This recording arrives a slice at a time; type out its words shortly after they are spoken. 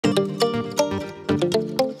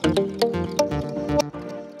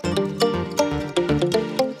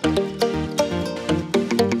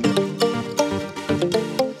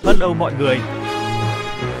Hello mọi người.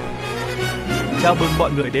 Chào mừng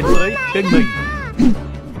mọi người đến với kênh mình.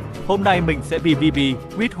 Hôm nay mình sẽ PvP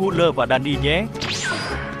với Huller và Danny nhé.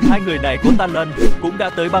 Hai người này có talent cũng đã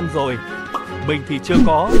tới băng rồi. Mình thì chưa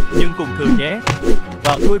có, nhưng cùng thử nhé.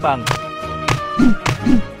 Vào thôi bằng.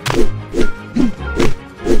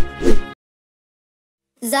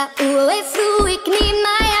 Za ue frui kni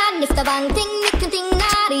maya nifta van ting ting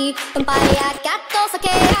nari pampaya gato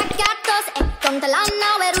sake gato e con talana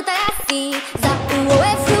veruta si za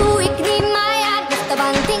ue frui kni maya nifta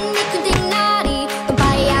van ting ting nari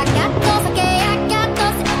pampaya gato sake gato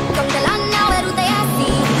e con talana veruta si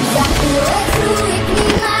za ue frui kni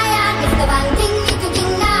maya nifta van ting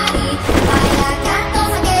ting nari pampaya gato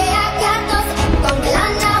sake gato e con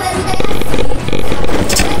talana veruta si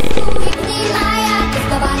frui kni maya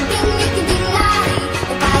nifta van ting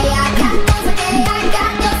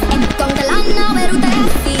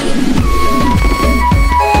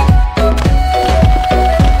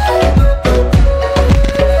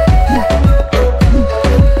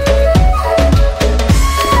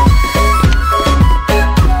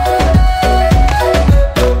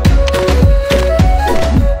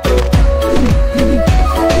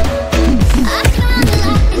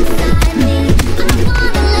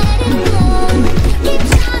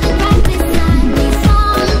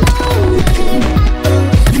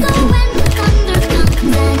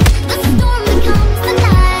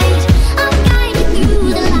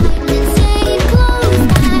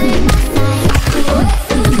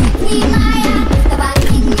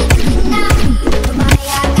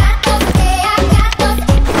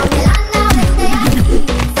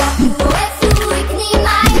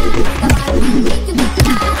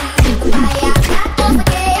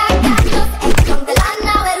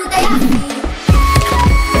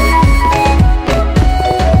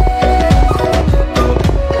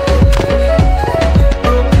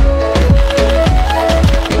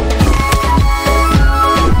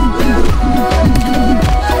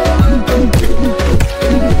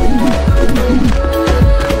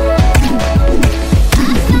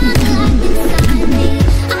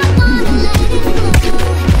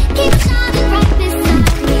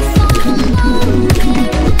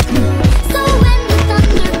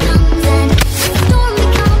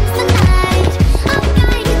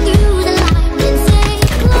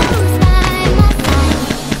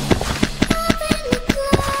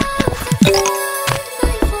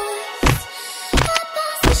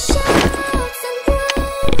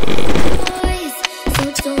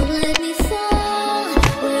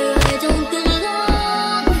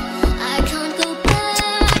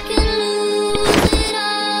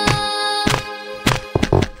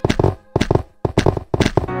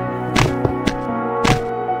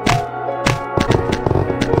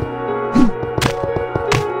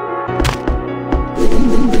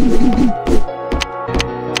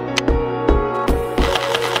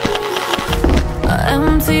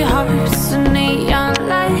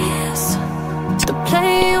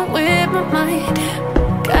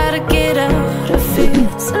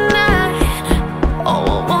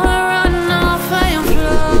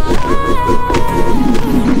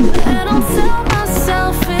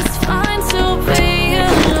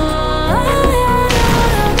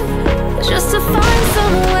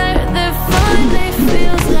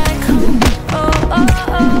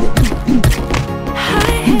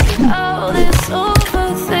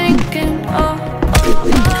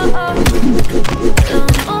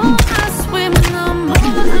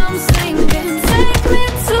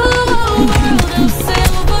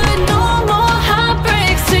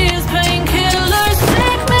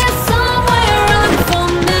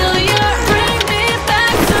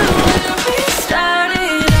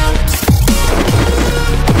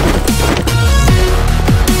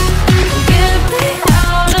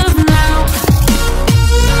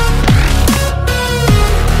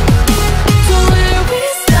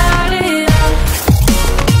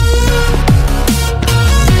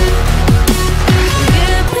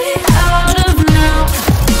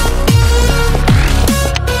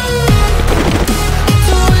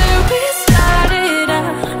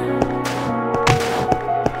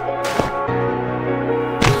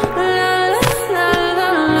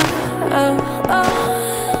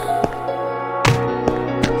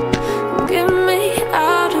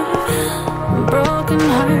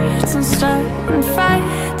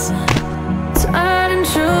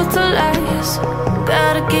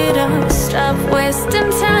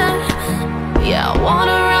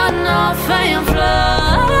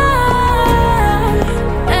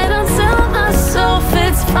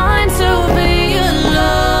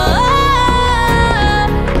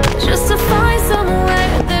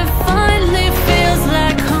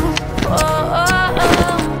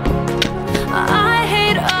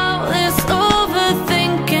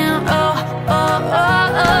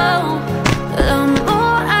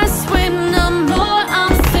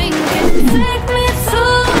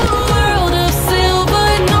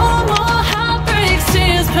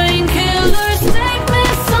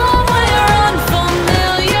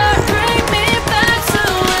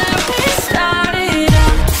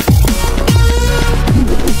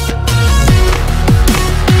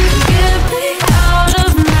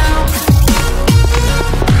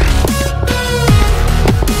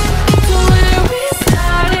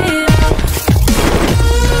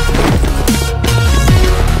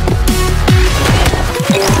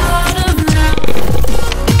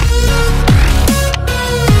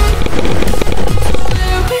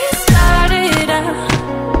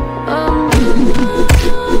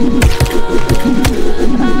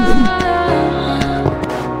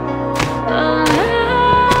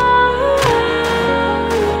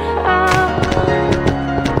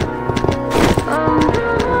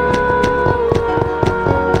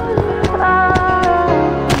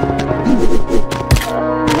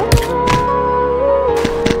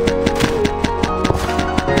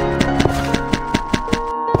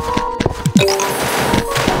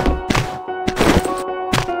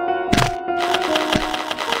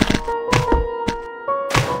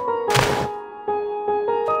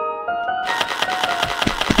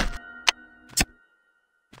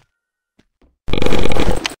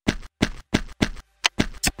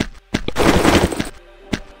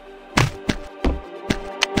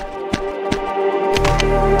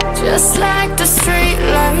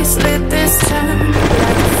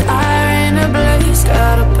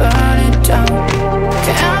gotta burn it down.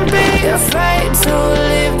 Can't be afraid to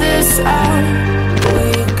leave this out. We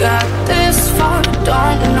got this far,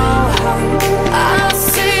 don't know how. I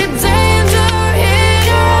see danger in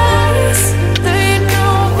your eyes. They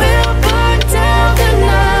know we'll burn down the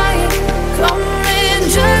night. Coming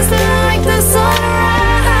just like the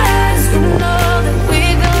sunrise. You know that we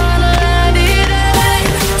gonna light it up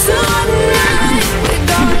tonight. We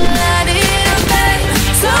gonna light it up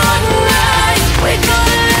tonight. We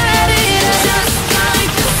gonna light it up just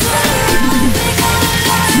like the sun. We gonna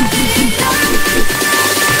light it up.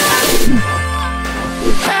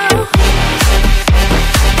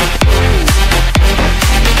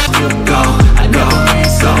 Go, I go.